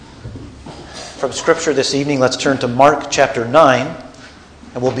from Scripture this evening, let's turn to Mark chapter 9,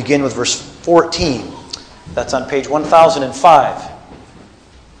 and we'll begin with verse 14. That's on page 1005.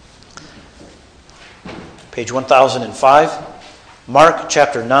 Page 1005, Mark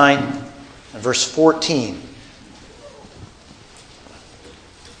chapter 9, and verse 14.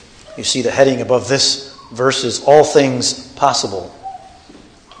 You see the heading above this verse is All Things Possible.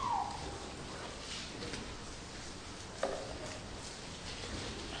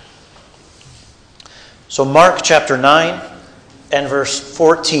 So Mark chapter 9 and verse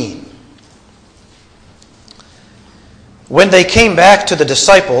 14. When they came back to the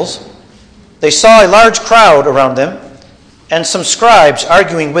disciples, they saw a large crowd around them and some scribes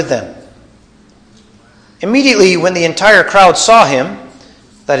arguing with them. Immediately when the entire crowd saw him,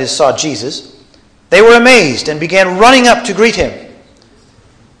 that is, saw Jesus, they were amazed and began running up to greet him.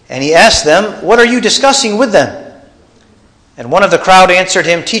 And he asked them, "What are you discussing with them?" And one of the crowd answered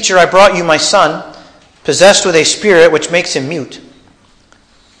him, "Teacher, I brought you my son, possessed with a spirit which makes him mute.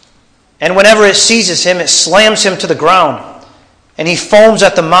 And whenever it seizes him, it slams him to the ground, and he foams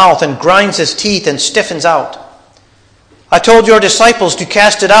at the mouth and grinds his teeth and stiffens out. I told your disciples to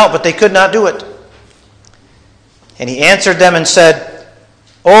cast it out, but they could not do it." And he answered them and said,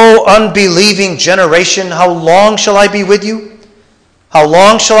 "O unbelieving generation, how long shall I be with you? How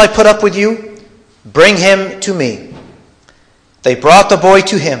long shall I put up with you? Bring him to me." They brought the boy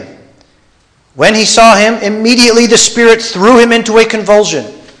to him. When he saw him, immediately the spirit threw him into a convulsion,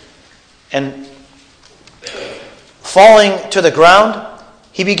 and falling to the ground,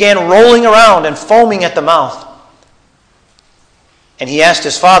 he began rolling around and foaming at the mouth. And he asked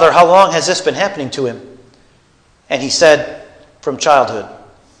his father, "How long has this been happening to him?" And he said, "From childhood.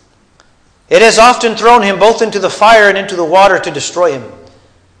 It has often thrown him both into the fire and into the water to destroy him.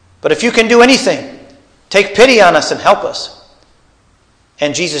 But if you can do anything, take pity on us and help us."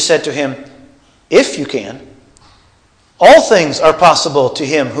 And Jesus said to him, "If you can, all things are possible to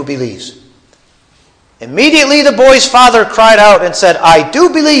him who believes." Immediately the boy's father cried out and said, "I do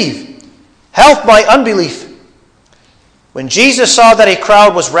believe. Help my unbelief." When Jesus saw that a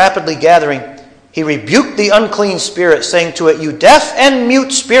crowd was rapidly gathering, he rebuked the unclean spirit, saying to it, "You deaf and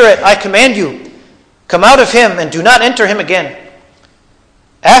mute spirit, I command you, come out of him and do not enter him again."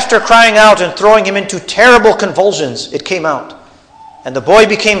 After crying out and throwing him into terrible convulsions, it came out. And the boy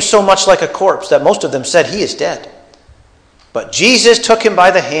became so much like a corpse that most of them said, "He is dead." But Jesus took him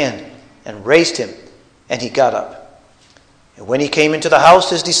by the hand and raised him, and he got up. And when he came into the house,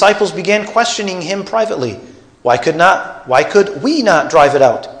 his disciples began questioning him privately, Why could we not drive it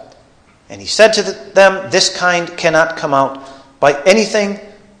out?" And he said to them, "This kind cannot come out by anything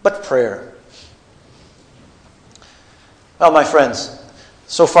but prayer." Well, my friends,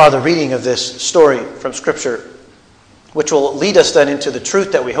 so far the reading of this story from Scripture, which will lead us then into the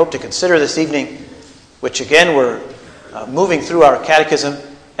truth that we hope to consider this evening, which again we're moving through our catechism,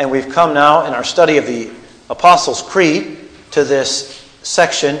 and we've come now in our study of the Apostles' Creed to this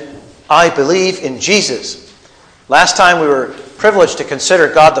section, I believe in Jesus. Last time we were privileged to consider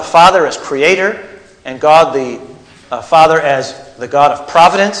God the Father as creator and God the Father as the God of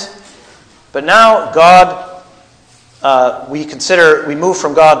providence. But now we move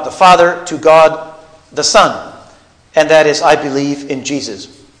from God the Father to God the Son. And that is, I believe in Jesus.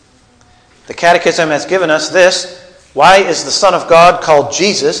 The Catechism has given us this. Why is the Son of God called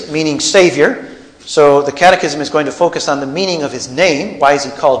Jesus, meaning Savior? So the Catechism is going to focus on the meaning of his name. Why is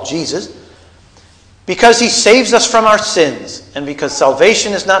he called Jesus? Because he saves us from our sins, and because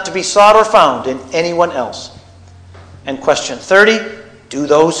salvation is not to be sought or found in anyone else. And question 30, do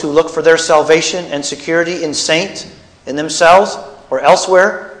those who look for their salvation and security in saints, in themselves, or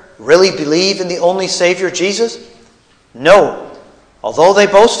elsewhere, really believe in the only Savior, Jesus? No. Although they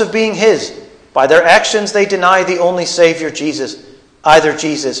boast of being his, by their actions they deny the only Savior, Jesus. Either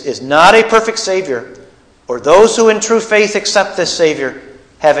Jesus is not a perfect Savior, or those who in true faith accept this Savior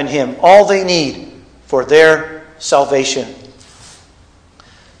have in him all they need for their salvation.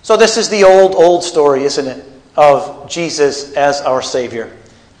 So this is the old story, isn't it, of Jesus as our Savior.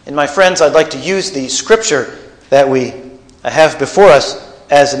 And my friends, I'd like to use the Scripture that we have before us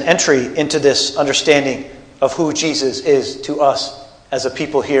as an entry into this understanding of who Jesus is to us as a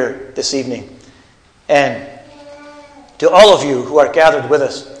people here this evening. And to all of you who are gathered with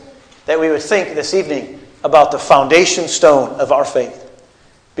us, that we would think this evening about the foundation stone of our faith.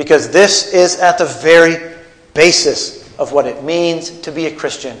 Because this is at the very basis of what it means to be a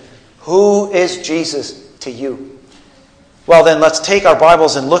Christian. Who is Jesus to you? Well then, let's take our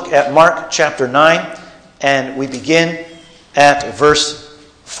Bibles and look at Mark chapter 9, and we begin at verse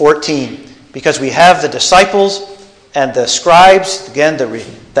 14. Because we have the disciples and the scribes, again, the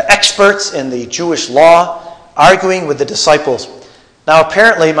the experts in the Jewish law, arguing with the disciples. Now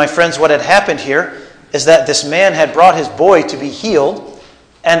apparently, my friends, what had happened here is that this man had brought his boy to be healed,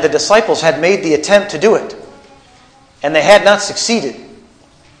 and the disciples had made the attempt to do it. And they had not succeeded.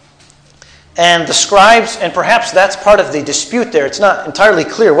 And the scribes, and perhaps that's part of the dispute there. It's not entirely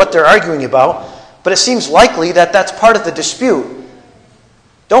clear what they're arguing about, but it seems likely that that's part of the dispute.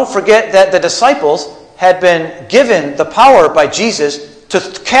 Don't forget that the disciples had been given the power by Jesus to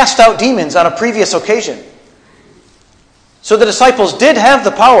cast out demons on a previous occasion. So the disciples did have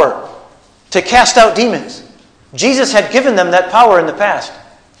the power to cast out demons. Jesus had given them that power in the past.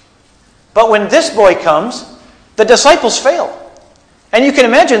 But when this boy comes, the disciples fail. And you can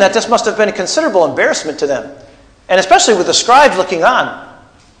imagine that this must have been a considerable embarrassment to them. And especially with the scribes looking on.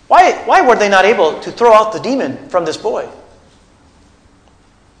 Why were they not able to throw out the demon from this boy?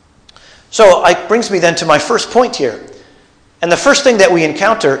 So it brings me then to my first point here. And the first thing that we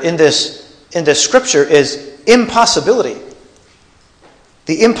encounter in this scripture is impossibility.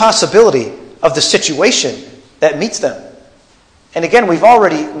 The impossibility of the situation that meets them. And again, we've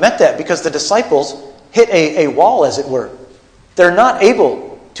already met that because the disciples hit a wall, as it were. They're not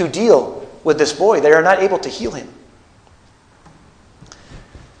able to deal with this boy. They are not able to heal him.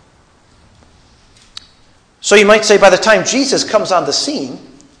 So you might say by the time Jesus comes on the scene,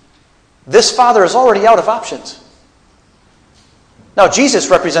 this father is already out of options. Now Jesus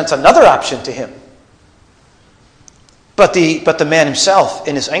represents another option to him. But the man himself,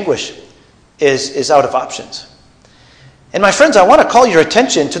 in his anguish, is out of options. And my friends, I want to call your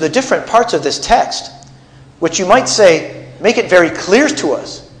attention to the different parts of this text, which you might say make it very clear to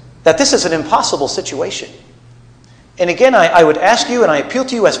us that this is an impossible situation. And again, I would ask you, and I appeal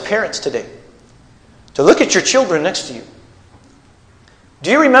to you as parents today, to look at your children next to you.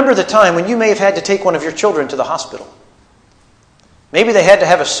 Do you remember the time when you may have had to take one of your children to the hospital? Maybe they had to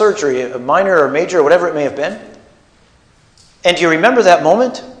have a surgery, a minor or major, or whatever it may have been. And do you remember that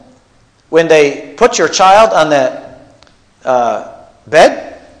moment when they put your child on that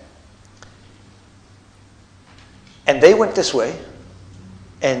bed? And they went this way,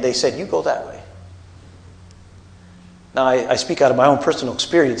 and they said, "You go that way." Now, I speak out of my own personal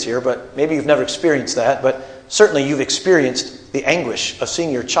experience here, but maybe you've never experienced that, but certainly you've experienced the anguish of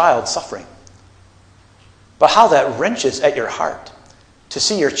seeing your child suffering. But how that wrenches at your heart to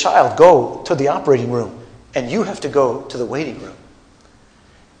see your child go to the operating room, and you have to go to the waiting room.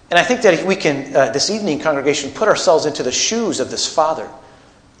 And I think that if we can, this evening, congregation, put ourselves into the shoes of this father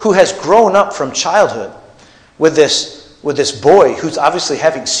who has grown up from childhood with this boy who's obviously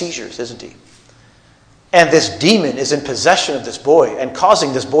having seizures, isn't he? And this demon is in possession of this boy and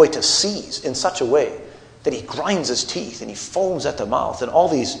causing this boy to seize in such a way that he grinds his teeth and he foams at the mouth and all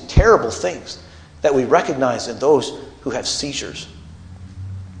these terrible things that we recognize in those who have seizures.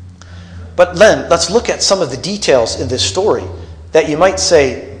 But then, let's look at some of the details in this story that you might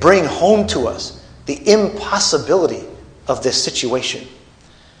say bring home to us the impossibility of this situation.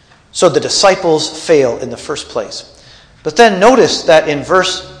 So the disciples fail in the first place. But then notice that in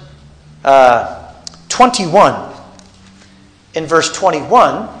verse 21,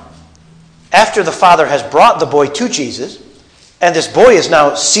 after the father has brought the boy to Jesus, and this boy is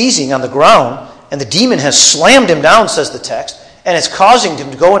now seizing on the ground, and the demon has slammed him down, says the text, and it's causing him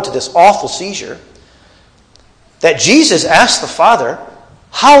to go into this awful seizure, that Jesus asked the father,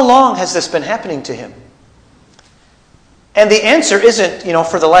 "How long has this been happening to him?" And the answer isn't,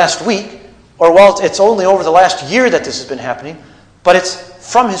 for the last week, or it's only over the last year that this has been happening, but it's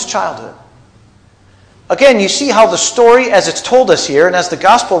from his childhood. Again, you see how the story, as it's told us here, and as the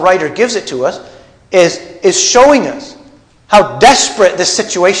gospel writer gives it to us, is showing us how desperate this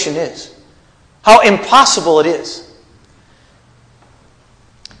situation is, how impossible it is.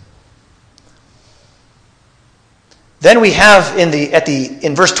 Then we have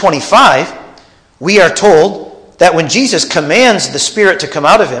in verse 25, we are told that when Jesus commands the spirit to come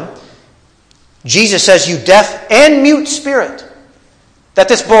out of him, Jesus says, "You deaf and mute spirit." That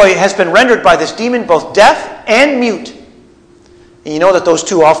this boy has been rendered by this demon both deaf and mute. And you know that those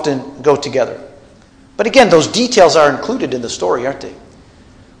two often go together. But again, those details are included in the story, aren't they?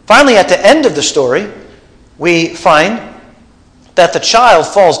 Finally, at the end of the story, we find that the child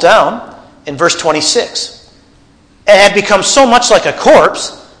falls down in verse 26 and had become so much like a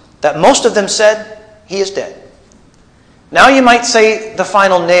corpse that most of them said, "He is dead." Now you might say the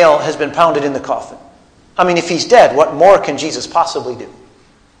final nail has been pounded in the coffin. I mean, if he's dead, what more can Jesus possibly do?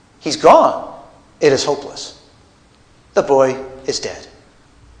 He's gone. It is hopeless. The boy is dead.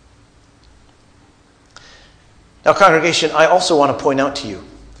 Now, congregation, I also want to point out to you,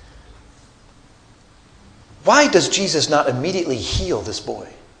 why does Jesus not immediately heal this boy?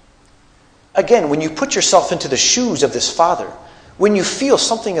 Again, when you put yourself into the shoes of this father, when you feel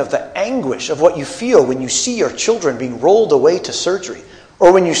something of the anguish of what you feel when you see your children being rolled away to surgery,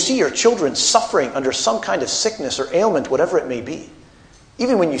 or when you see your children suffering under some kind of sickness or ailment, whatever it may be,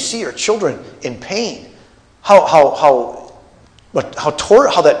 even when you see your children in pain, how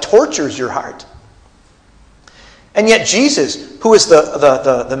that tortures your heart. And yet Jesus, who is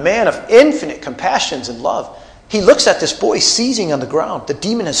the man of infinite compassions and love, he looks at this boy seizing on the ground. The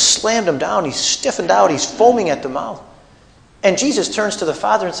demon has slammed him down. He's stiffened out. He's foaming at the mouth. And Jesus turns to the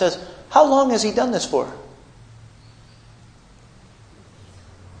father and says, how long has he done this for?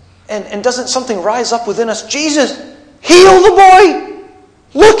 And doesn't something rise up within us? Jesus, heal the boy.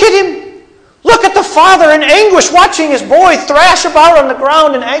 Look at him. Look at the father in anguish watching his boy thrash about on the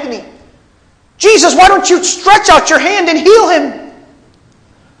ground in agony. Jesus, why don't you stretch out your hand and heal him?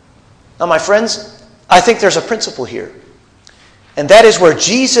 Now, my friends, I think there's a principle here. And that is where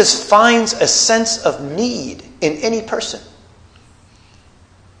Jesus finds a sense of need in any person.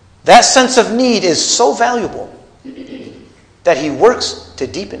 That sense of need is so valuable that he works to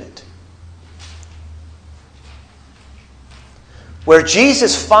deepen it. Where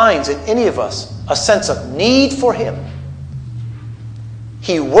Jesus finds in any of us a sense of need for him,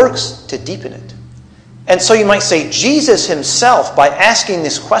 he works to deepen it. And so you might say Jesus himself, by asking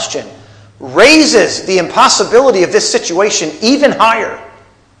this question, raises the impossibility of this situation even higher.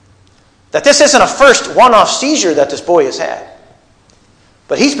 That this isn't a first one-off seizure that this boy has had.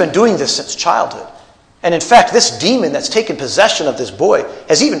 But he's been doing this since childhood. And in fact, this demon that's taken possession of this boy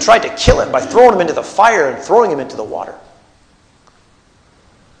has even tried to kill him by throwing him into the fire and throwing him into the water.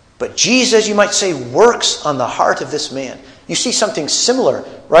 But Jesus, you might say, works on the heart of this man. You see something similar,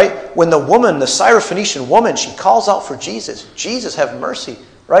 right? When the woman, the Syrophoenician woman, she calls out for Jesus. Jesus, have mercy,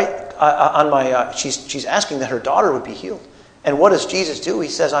 right? She's asking that her daughter would be healed. And what does Jesus do? He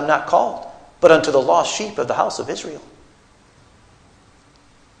says, I'm not called, but unto the lost sheep of the house of Israel.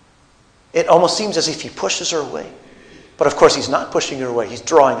 It almost seems as if he pushes her away. But of course, he's not pushing her away. He's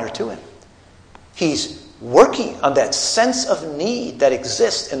drawing her to him. He's working on that sense of need that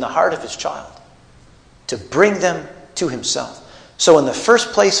exists in the heart of his child to bring them to himself. So in the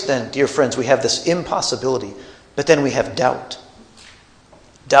first place then, dear friends, we have this impossibility, but then we have doubt.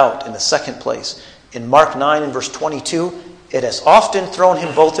 Doubt in the second place. In Mark 9 and verse 22, it has often thrown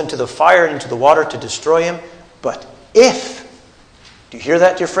him both into the fire and into the water to destroy him. But if, do you hear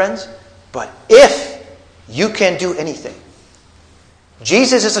that, dear friends? But if you can do anything.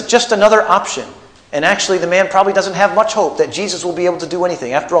 Jesus is just another option. And actually, the man probably doesn't have much hope that Jesus will be able to do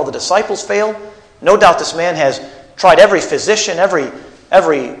anything. After all, the disciples failed. No doubt this man has tried every physician,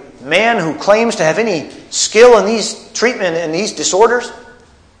 every man who claims to have any skill in these treatment and these disorders.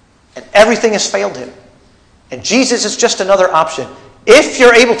 And everything has failed him. And Jesus is just another option. If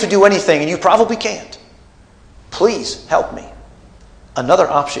you're able to do anything, and you probably can't, please help me. Another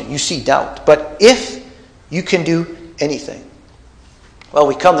option. You see doubt. But if you can do anything. Well,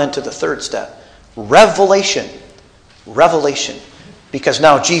 we come then to the third step. Revelation. Revelation. Because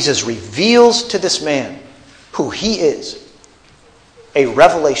now Jesus reveals to this man who he is. A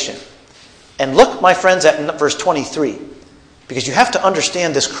revelation. And look, my friends, at verse 23. Because you have to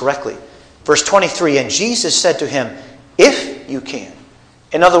understand this correctly. Verse 23, and Jesus said to him, if you can.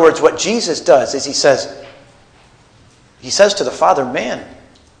 In other words, what Jesus does is he says to the Father, man,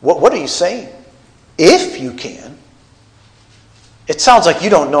 what are you saying? If you can. It sounds like you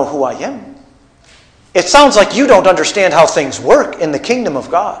don't know who I am. It sounds like you don't understand how things work in the kingdom of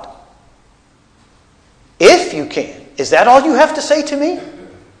God. If you can. Is that all you have to say to me?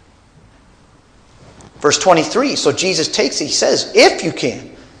 Verse 23, so Jesus takes it, he says, if you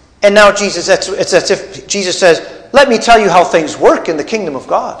can. And now Jesus, it's as if Jesus says, let me tell you how things work in the kingdom of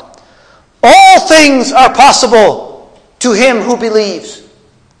God. All things are possible to him who believes.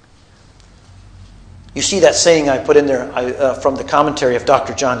 You see that saying I put in there from the commentary of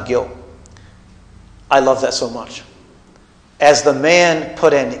Dr. John Gill. I love that so much. As the man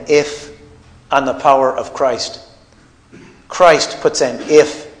put an if on the power of Christ, Christ puts an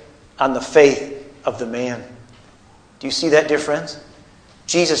if on the faith of the man. Do you see that, dear friends?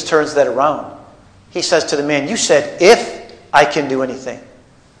 Jesus turns that around. He says to the man, you said, if I can do anything.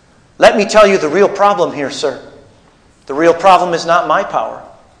 Let me tell you the real problem here, sir. The real problem is not my power.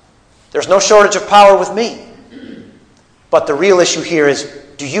 There's no shortage of power with me. But the real issue here is,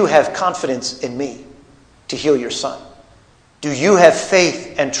 do you have confidence in me to heal your son? Do you have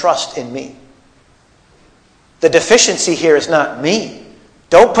faith and trust in me? The deficiency here is not me.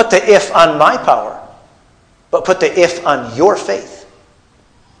 Don't put the if on my power, but put the if on your faith.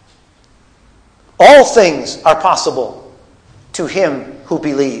 All things are possible to him who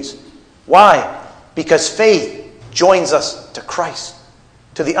believes. Why? Because faith joins us to Christ,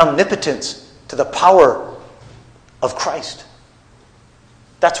 to the omnipotence, to the power of Christ.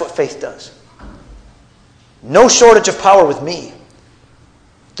 That's what faith does. No shortage of power with me.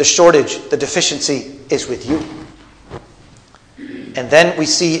 The shortage, the deficiency is with you. And then we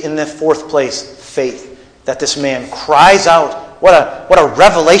see in the fourth place, faith. That this man cries out. What a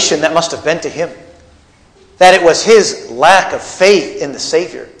revelation that must have been to him. That it was his lack of faith in the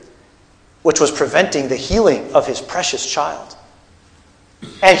Savior which was preventing the healing of his precious child.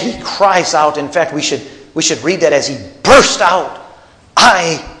 And he cries out. In fact, we should read that as he burst out,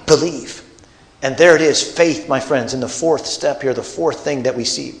 I believe. And there it is, faith, my friends, in the fourth step here, the fourth thing that we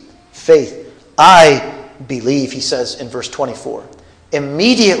see. Faith. I believe, he says in verse 24.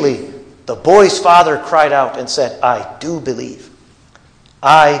 Immediately, the boy's father cried out and said, I do believe.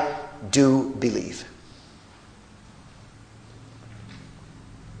 I do believe.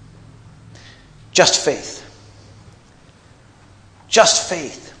 Just faith. Just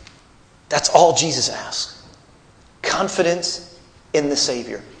faith. That's all Jesus asks. Confidence in the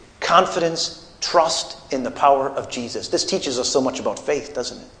Savior. Confidence, trust in the power of Jesus. This teaches us so much about faith,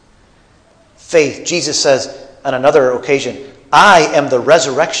 doesn't it? Faith. Jesus says on another occasion, I am the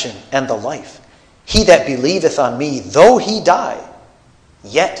resurrection and the life. He that believeth on me, though he die,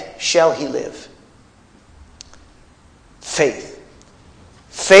 yet shall he live. Faith.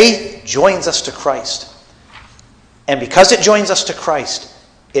 Faith joins us to Christ. And because it joins us to Christ,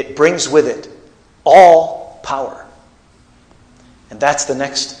 it brings with it all power. And that's the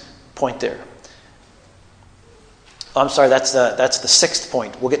next point there. I'm sorry, that's the sixth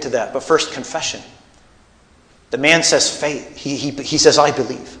point. We'll get to that. But first, confession. The man says faith. He says, I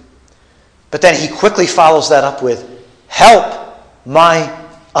believe. But then he quickly follows that up with, help my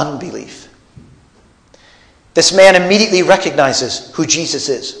unbelief. This man immediately recognizes who Jesus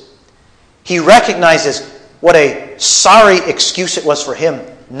is. He recognizes what a sorry excuse it was for him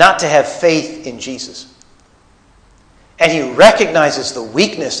not to have faith in Jesus. And he recognizes the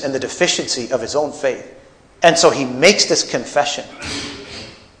weakness and the deficiency of his own faith. And so he makes this confession.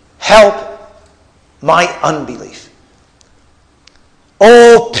 Help my unbelief.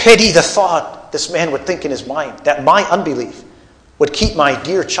 Oh, pity the thought this man would think in his mind that my unbelief would keep my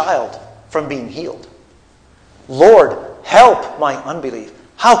dear child from being healed. Lord, help my unbelief.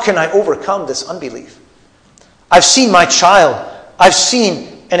 How can I overcome this unbelief? I've seen my child.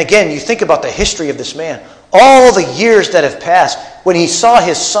 And again, you think about the history of this man. All the years that have passed when he saw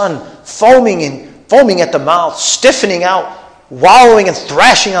his son foaming at the mouth, stiffening out, wallowing and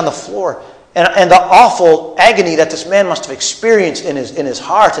thrashing on the floor. And the awful agony that this man must have experienced in his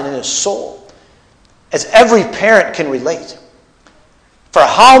heart and in his soul. As every parent can relate. For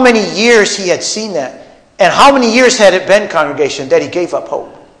how many years he had seen that. And how many years had it been, congregation, that he gave up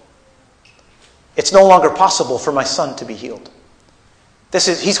hope? It's no longer possible for my son to be healed.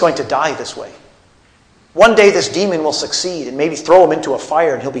 He's going to die this way. One day this demon will succeed and maybe throw him into a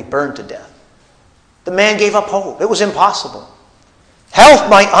fire and he'll be burned to death. The man gave up hope. It was impossible. Help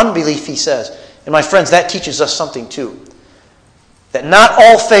my unbelief, he says. And my friends, that teaches us something too. That not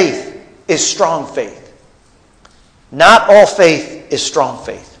all faith is strong faith. Not all faith is strong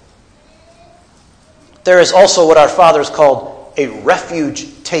faith. There is also what our fathers called a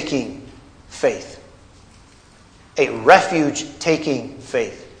refuge-taking faith. A refuge-taking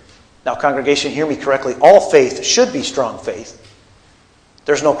faith. Now, congregation, hear me correctly. All faith should be strong faith.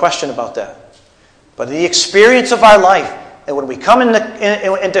 There's no question about that. But in the experience of our life, and when we come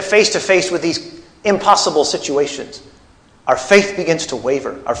into face-to-face with these impossible situations, our faith begins to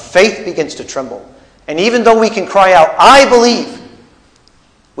waver. Our faith begins to tremble. And even though we can cry out, I believe,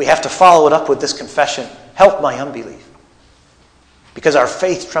 we have to follow it up with this confession, help my unbelief. Because our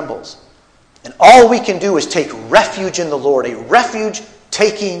faith trembles. And all we can do is take refuge in the Lord, a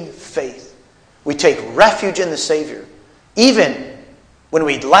refuge-taking faith. We take refuge in the Savior, even when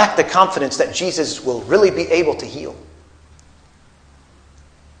we lack the confidence that Jesus will really be able to heal.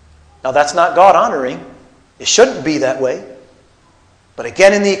 Now, that's not God-honoring. It shouldn't be that way. But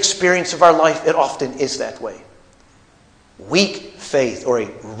again, in the experience of our life, it often is that way. Weak faith, or a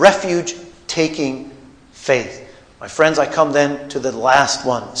refuge-taking faith. My friends, I come then to the last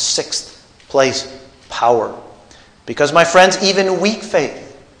one, sixth place, power. Because, my friends, even weak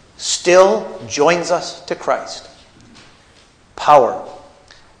faith still joins us to Christ. Power.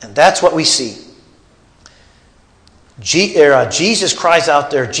 And that's what we see. Jesus cries out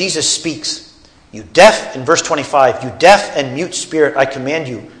there, Jesus speaks. You deaf, in verse 25, you deaf and mute spirit, I command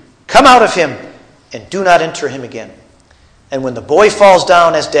you, come out of him and do not enter him again. And when the boy falls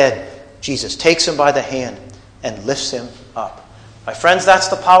down as dead, Jesus takes him by the hand and lifts him up. My friends, that's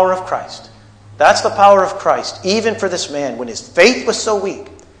the power of Christ. That's the power of Christ, even for this man, when his faith was so weak,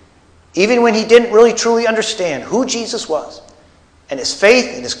 even when he didn't really truly understand who Jesus was, and his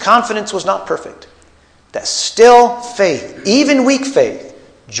faith and his confidence was not perfect, that still faith, even weak faith,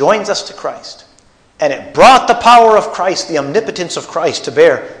 joins us to Christ. And it brought the power of Christ, the omnipotence of Christ, to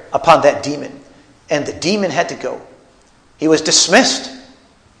bear upon that demon. And the demon had to go. He was dismissed,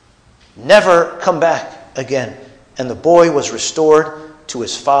 never come back again. And the boy was restored to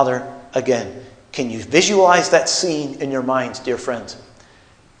his father again. Can you visualize that scene in your minds, dear friends?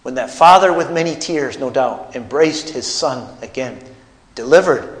 When that father, with many tears, no doubt, embraced his son again,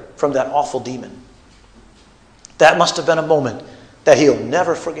 delivered from that awful demon. That must have been a moment that he'll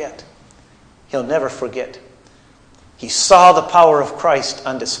never forget. He'll never forget. He saw the power of Christ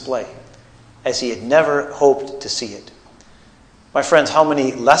on display as he had never hoped to see it. My friends, how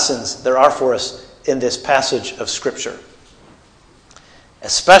many lessons there are for us in this passage of Scripture.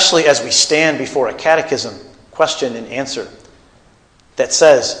 Especially as we stand before a catechism question and answer that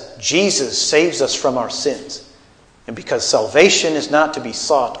says Jesus saves us from our sins, and because salvation is not to be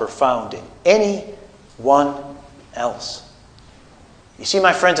sought or found in anyone else. You see,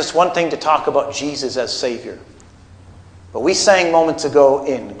 my friends, it's one thing to talk about Jesus as Savior, but we sang moments ago,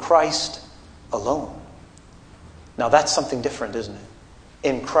 in Christ alone. Now that's something different, isn't it?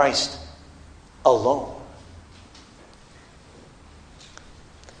 In Christ alone.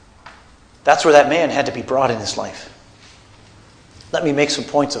 That's where that man had to be brought in his life. Let me make some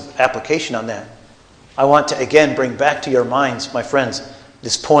points of application on that. I want to again bring back to your minds, my friends,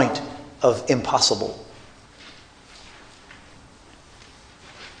 this point of impossible.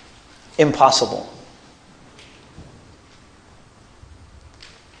 Impossible.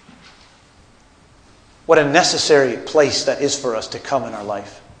 What a necessary place that is for us to come in our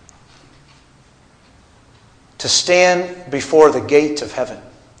life. To stand before the gate of heaven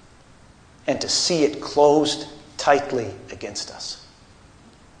and to see it closed tightly against us.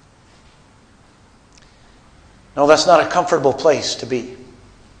 No, that's not a comfortable place to be.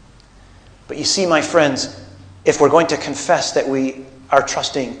 But you see, my friends, if we're going to confess that we are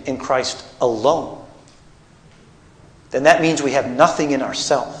trusting in Christ alone, then that means we have nothing in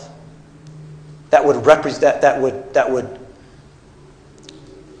ourselves that would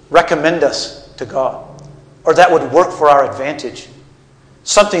recommend us to God, or that would work for our advantage.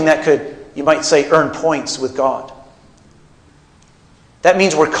 Something that could, you might say, earn points with God. That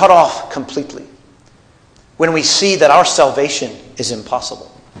means we're cut off completely when we see that our salvation is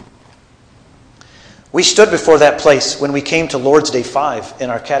impossible. We stood before that place when we came to Lord's Day 5 in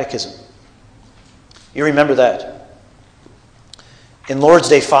our catechism. You remember that. In Lord's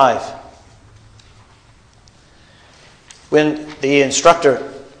Day 5, when the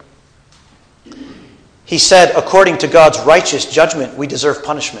instructor, he said, according to God's righteous judgment, we deserve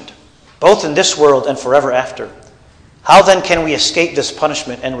punishment, both in this world and forever after. How then can we escape this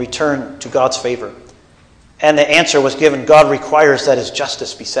punishment and return to God's favor? And the answer was given, God requires that his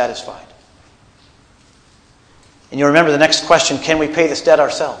justice be satisfied. And you remember the next question, can we pay this debt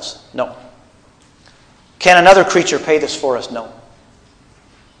ourselves? No. Can another creature pay this for us? No.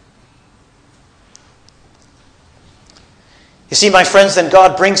 You see, my friends, then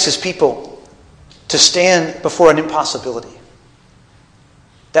God brings his people to stand before an impossibility.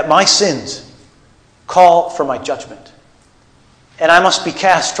 That my sins call for my judgment. And I must be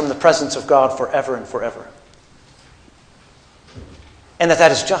cast from the presence of God forever and forever. And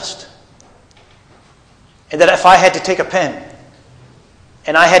that is just. And that if I had to take a pen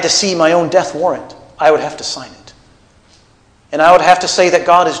and I had to see my own death warrant, I would have to sign it. And I would have to say that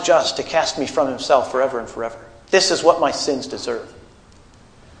God is just to cast me from himself forever and forever. This is what my sins deserve.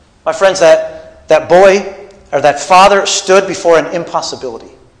 My friends, that boy or that father stood before an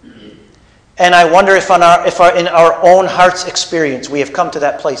impossibility. And I wonder if in our own heart's experience we have come to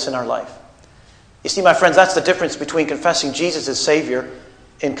that place in our life. You see, my friends, that's the difference between confessing Jesus as Savior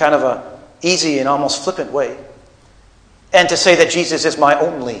in kind of a easy and almost flippant way, and to say that Jesus is my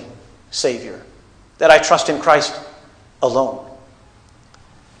only Savior, that I trust in Christ alone.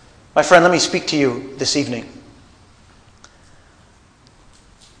 My friend, let me speak to you this evening.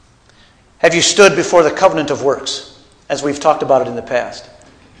 Have you stood before the covenant of works, as we've talked about it in the past,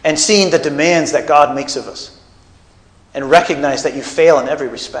 and seen the demands that God makes of us, and recognize that you fail in every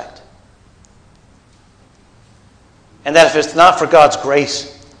respect? And that if it's not for God's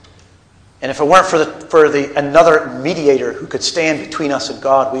grace, and if it weren't for another mediator who could stand between us and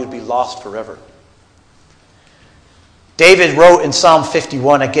God, we would be lost forever. David wrote in Psalm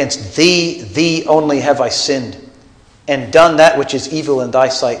 51, against thee only have I sinned, and done that which is evil in thy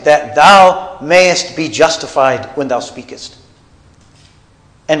sight, that thou mayest be justified when thou speakest,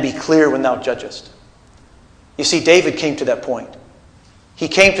 and be clear when thou judgest. You see, David came to that point. He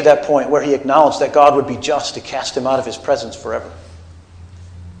came to that point where he acknowledged that God would be just to cast him out of his presence forever.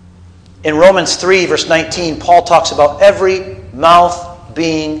 In Romans 3, verse 19, Paul talks about every mouth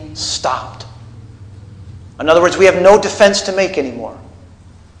being stopped. In other words, we have no defense to make anymore.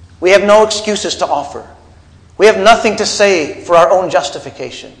 We have no excuses to offer. We have nothing to say for our own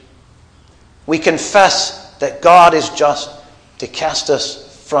justification. We confess that God is just to cast us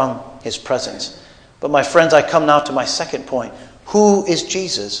from his presence. But my friends, I come now to my second point. Who is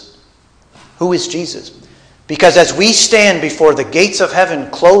Jesus? Who is Jesus? Because as we stand before the gates of heaven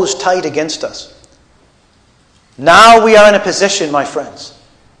closed tight against us, now we are in a position, my friends,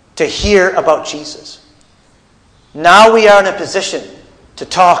 to hear about Jesus. Now we are in a position to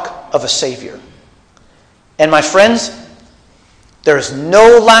talk of a Savior. And my friends, there is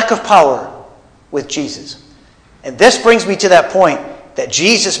no lack of power with Jesus. And this brings me to that point that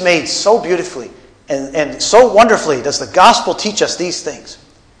Jesus made so beautifully and so wonderfully does the gospel teach us these things.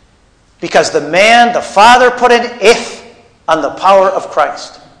 Because the Father put an if on the power of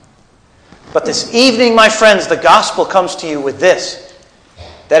Christ. But this evening, my friends, the gospel comes to you with this,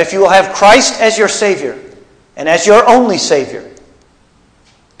 that if you will have Christ as your Savior and as your only Savior,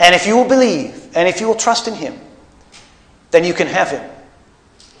 and if you will believe and if you will trust in him, then you can have him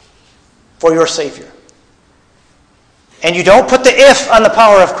for your Savior. And you don't put the if on the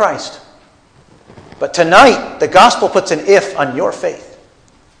power of Christ. But tonight, the gospel puts an if on your faith.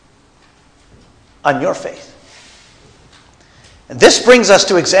 On your faith. And this brings us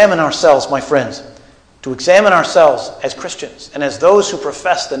to examine ourselves, my friends, to examine ourselves as Christians and as those who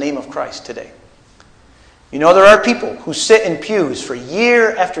profess the name of Christ today. You know, there are people who sit in pews for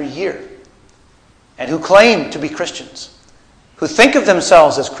year after year and who claim to be Christians, who think of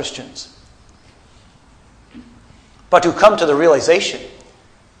themselves as Christians, but who come to the realization,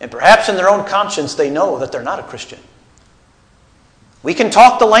 and perhaps in their own conscience they know that they're not a Christian. We can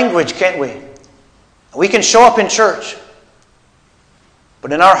talk the language, can't we? We can show up in church,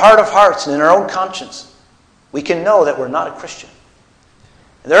 but in our heart of hearts and in our own conscience, we can know that we're not a Christian.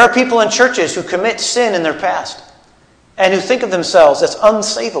 And there are people in churches who commit sin in their past and who think of themselves as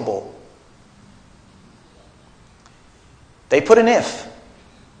unsavable. They put an if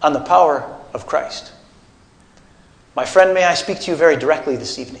on the power of Christ. My friend, may I speak to you very directly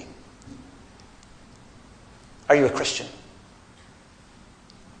this evening? Are you a Christian?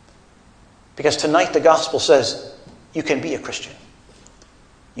 Because tonight the gospel says you can be a Christian.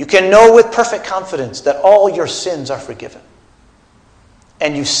 You can know with perfect confidence that all your sins are forgiven.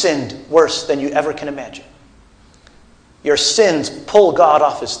 And you sinned worse than you ever can imagine. Your sins pull God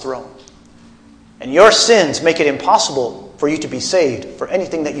off his throne. And your sins make it impossible for you to be saved for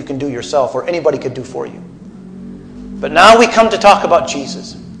anything that you can do yourself or anybody could do for you. But now we come to talk about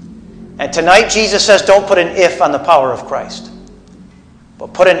Jesus. And tonight Jesus says don't put an if on the power of Christ,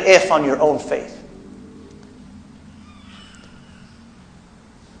 but put an if on your own faith.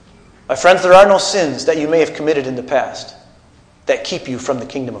 My friends, there are no sins that you may have committed in the past that keep you from the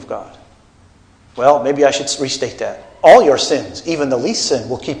kingdom of God. Well, maybe I should restate that. All your sins, even the least sin,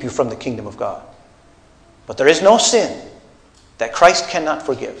 will keep you from the kingdom of God. But there is no sin that Christ cannot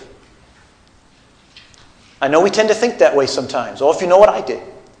forgive. I know we tend to think that way sometimes. Oh, if you know what I did,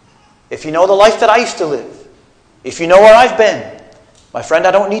 if you know the life that I used to live, if you know where I've been, my friend,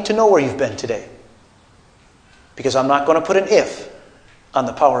 I don't need to know where you've been today. Because I'm not going to put an if on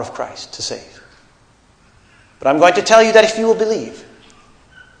the power of Christ to save. But I'm going to tell you that if you will believe,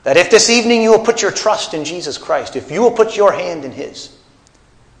 that if this evening you will put your trust in Jesus Christ, if you will put your hand in his,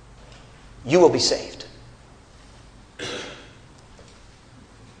 you will be saved.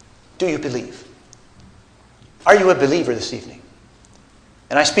 Do you believe? Are you a believer this evening?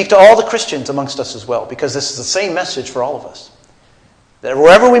 And I speak to all the Christians amongst us as well, because this is the same message for all of us. That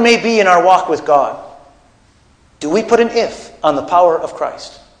wherever we may be in our walk with God, do we put an if on the power of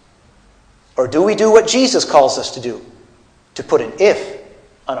Christ? Or do we do what Jesus calls us to do? To put an if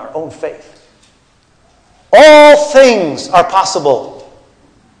on our own faith. All things are possible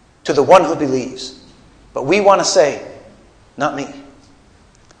to the one who believes. But we want to say, not me.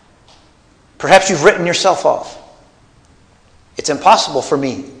 Perhaps you've written yourself off. It's impossible for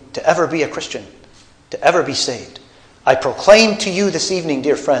me to ever be a Christian, to ever be saved. I proclaim to you this evening,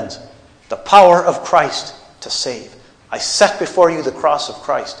 dear friends, the power of Christ to save. I set before you the cross of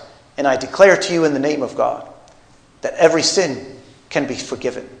Christ, and I declare to you in the name of God that every sin can be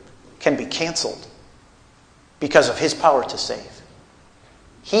forgiven, can be canceled because of his power to save.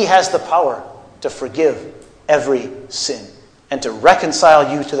 He has the power to forgive every sin and to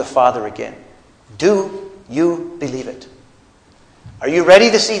reconcile you to the Father again. Do you believe it? Are you ready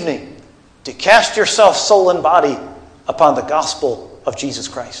this evening to cast yourself, soul and body, upon the gospel of Jesus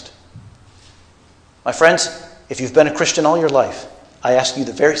Christ? My friends, if you've been a Christian all your life, I ask you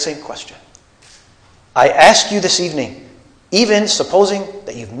the very same question. I ask you this evening, even supposing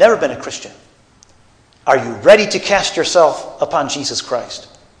that you've never been a Christian, are you ready to cast yourself upon Jesus Christ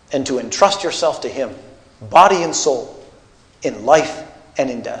and to entrust yourself to Him, body and soul, in life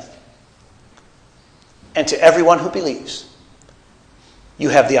and in death? And to everyone who believes, you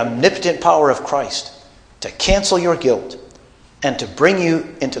have the omnipotent power of Christ to cancel your guilt and to bring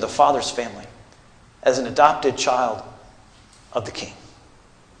you into the Father's family as an adopted child of the King.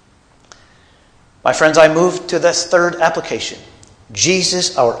 My friends, I move to this third application.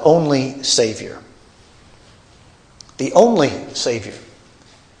 Jesus, our only Savior. The only Savior.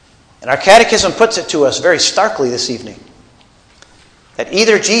 And our catechism puts it to us very starkly this evening, that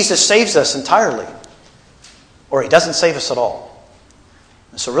either Jesus saves us entirely or He doesn't save us at all.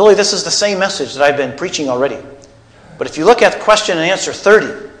 And so really this is the same message that I've been preaching already. But if you look at question and answer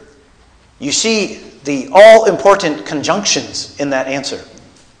 30, you see the all-important conjunctions in that answer.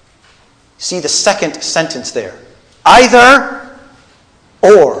 See the second sentence there. Either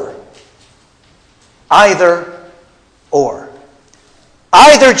or. Either or.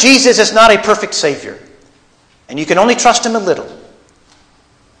 Either Jesus is not a perfect Savior, and you can only trust Him a little,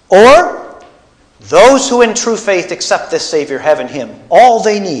 or those who in true faith accept this Savior have in Him all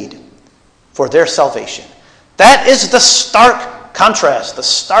they need for their salvation. That is the stark contrast, the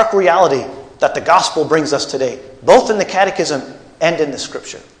stark reality that the gospel brings us today, both in the catechism and in the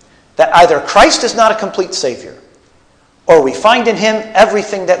Scripture. That either Christ is not a complete Savior, or we find in Him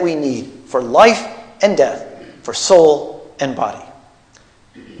everything that we need for life and death, for soul and body.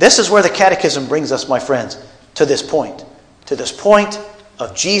 This is where the catechism brings us, my friends, to this point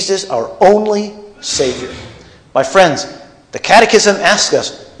of Jesus, our only Savior. My friends, the catechism asks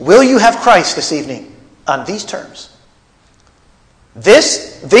us, will you have Christ this evening on these terms?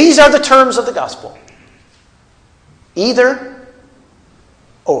 These are the terms of the gospel. Either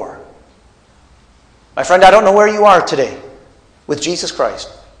or. My friend, I don't know where you are today with Jesus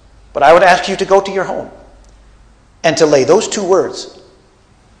Christ, but I would ask you to go to your home and to lay those two words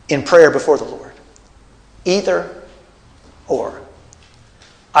in prayer before the Lord. Either or.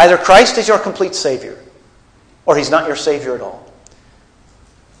 Either Christ is your complete Savior, or He's not your Savior at all.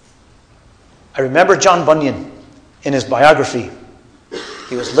 I remember John Bunyan in his biography.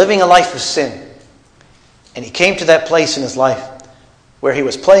 He was living a life of sin, and he came to that place in his life where he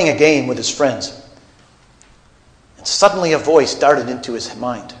was playing a game with his friends. And suddenly a voice darted into his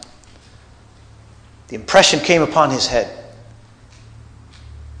mind. The impression came upon his head.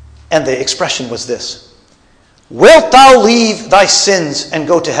 And the expression was this: wilt thou leave thy sins and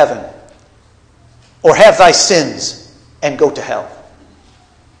go to heaven, or have thy sins and go to hell?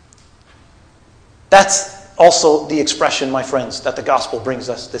 That's also the expression, my friends, that the gospel brings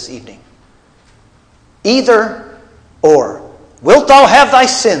us this evening. Either or. Wilt thou have thy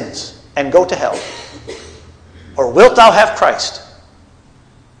sins and go to hell, or wilt thou have Christ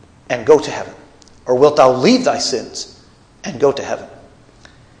and go to heaven? Or wilt thou leave thy sins and go to heaven?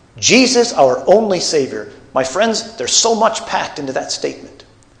 Jesus, our only Savior. My friends, there's so much packed into that statement.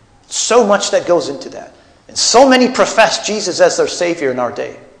 So much that goes into that. And so many profess Jesus as their Savior in our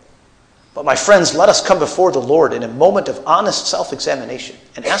day. But my friends, let us come before the Lord in a moment of honest self-examination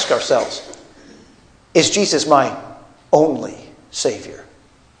and ask ourselves, is Jesus my only Savior?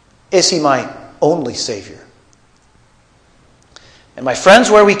 Is He my only Savior? And my friends,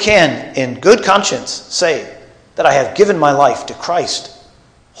 where we can, in good conscience, say that I have given my life to Christ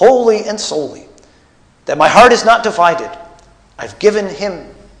wholly and solely, that my heart is not divided, I've given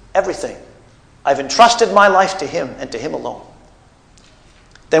Him everything, I've entrusted my life to Him and to Him alone,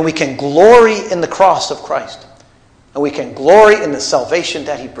 then we can glory in the cross of Christ, and we can glory in the salvation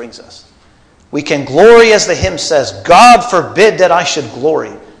that He brings us. We can glory, as the hymn says, God forbid that I should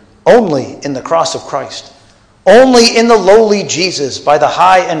glory only in the cross of Christ, only in the lowly Jesus, by the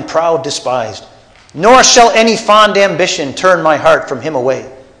high and proud despised. Nor shall any fond ambition turn my heart from Him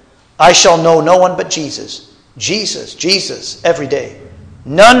away. I shall know no one but Jesus, Jesus, Jesus, every day.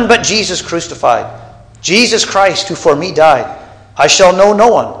 None but Jesus crucified, Jesus Christ who for me died. I shall know no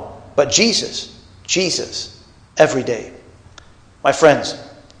one but Jesus, Jesus, every day. My friends,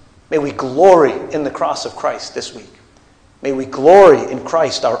 may we glory in the cross of Christ this week. May we glory in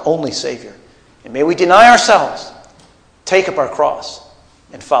Christ, our only Savior. And may we deny ourselves, take up our cross,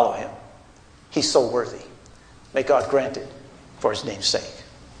 and follow Him. He's so worthy. May God grant it for His name's sake.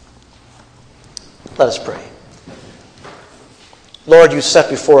 Let us pray. Lord, you set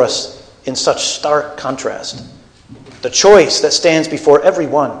before us in such stark contrast the choice that stands before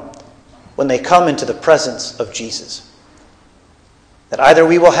everyone when they come into the presence of Jesus. That either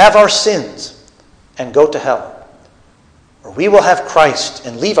we will have our sins and go to hell, or we will have Christ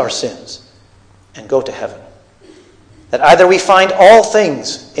and leave our sins and go to heaven. That either we find all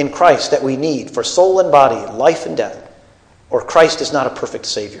things in Christ that we need for soul and body, life and death, or Christ is not a perfect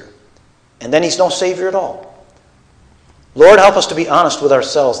Savior. And then he's no Savior at all. Lord, help us to be honest with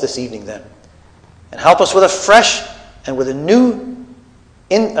ourselves this evening then. And help us with a fresh and with a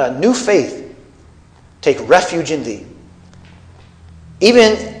new faith take refuge in thee.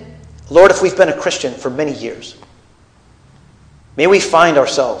 Even, Lord, if we've been a Christian for many years, may we find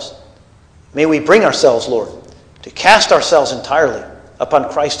ourselves, may we bring ourselves, Lord, to cast ourselves entirely upon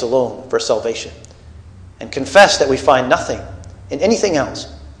Christ alone for salvation, and confess that we find nothing in anything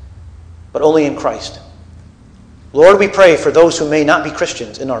else, but only in Christ. Lord, we pray for those who may not be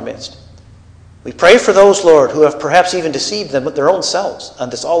Christians in our midst. We pray for those, Lord, who have perhaps even deceived them with their own selves on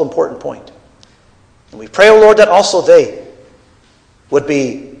this all-important point. And we pray, O Lord, that also they would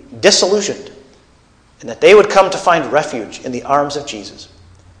be disillusioned and that they would come to find refuge in the arms of Jesus.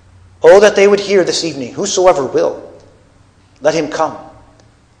 Oh, that they would hear this evening, whosoever will, let him come,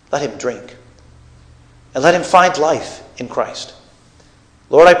 let him drink, and let him find life in Christ.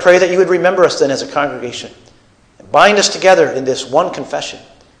 Lord, I pray that you would remember us then as a congregation and bind us together in this one confession,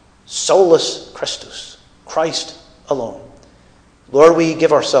 solus Christus, Christ alone. Lord, we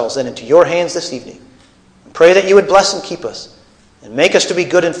give ourselves then into your hands this evening and pray that you would bless and keep us and make us to be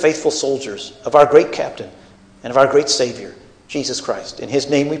good and faithful soldiers of our great captain and of our great Savior, Jesus Christ. In his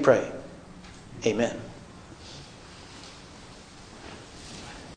name we pray. Amen.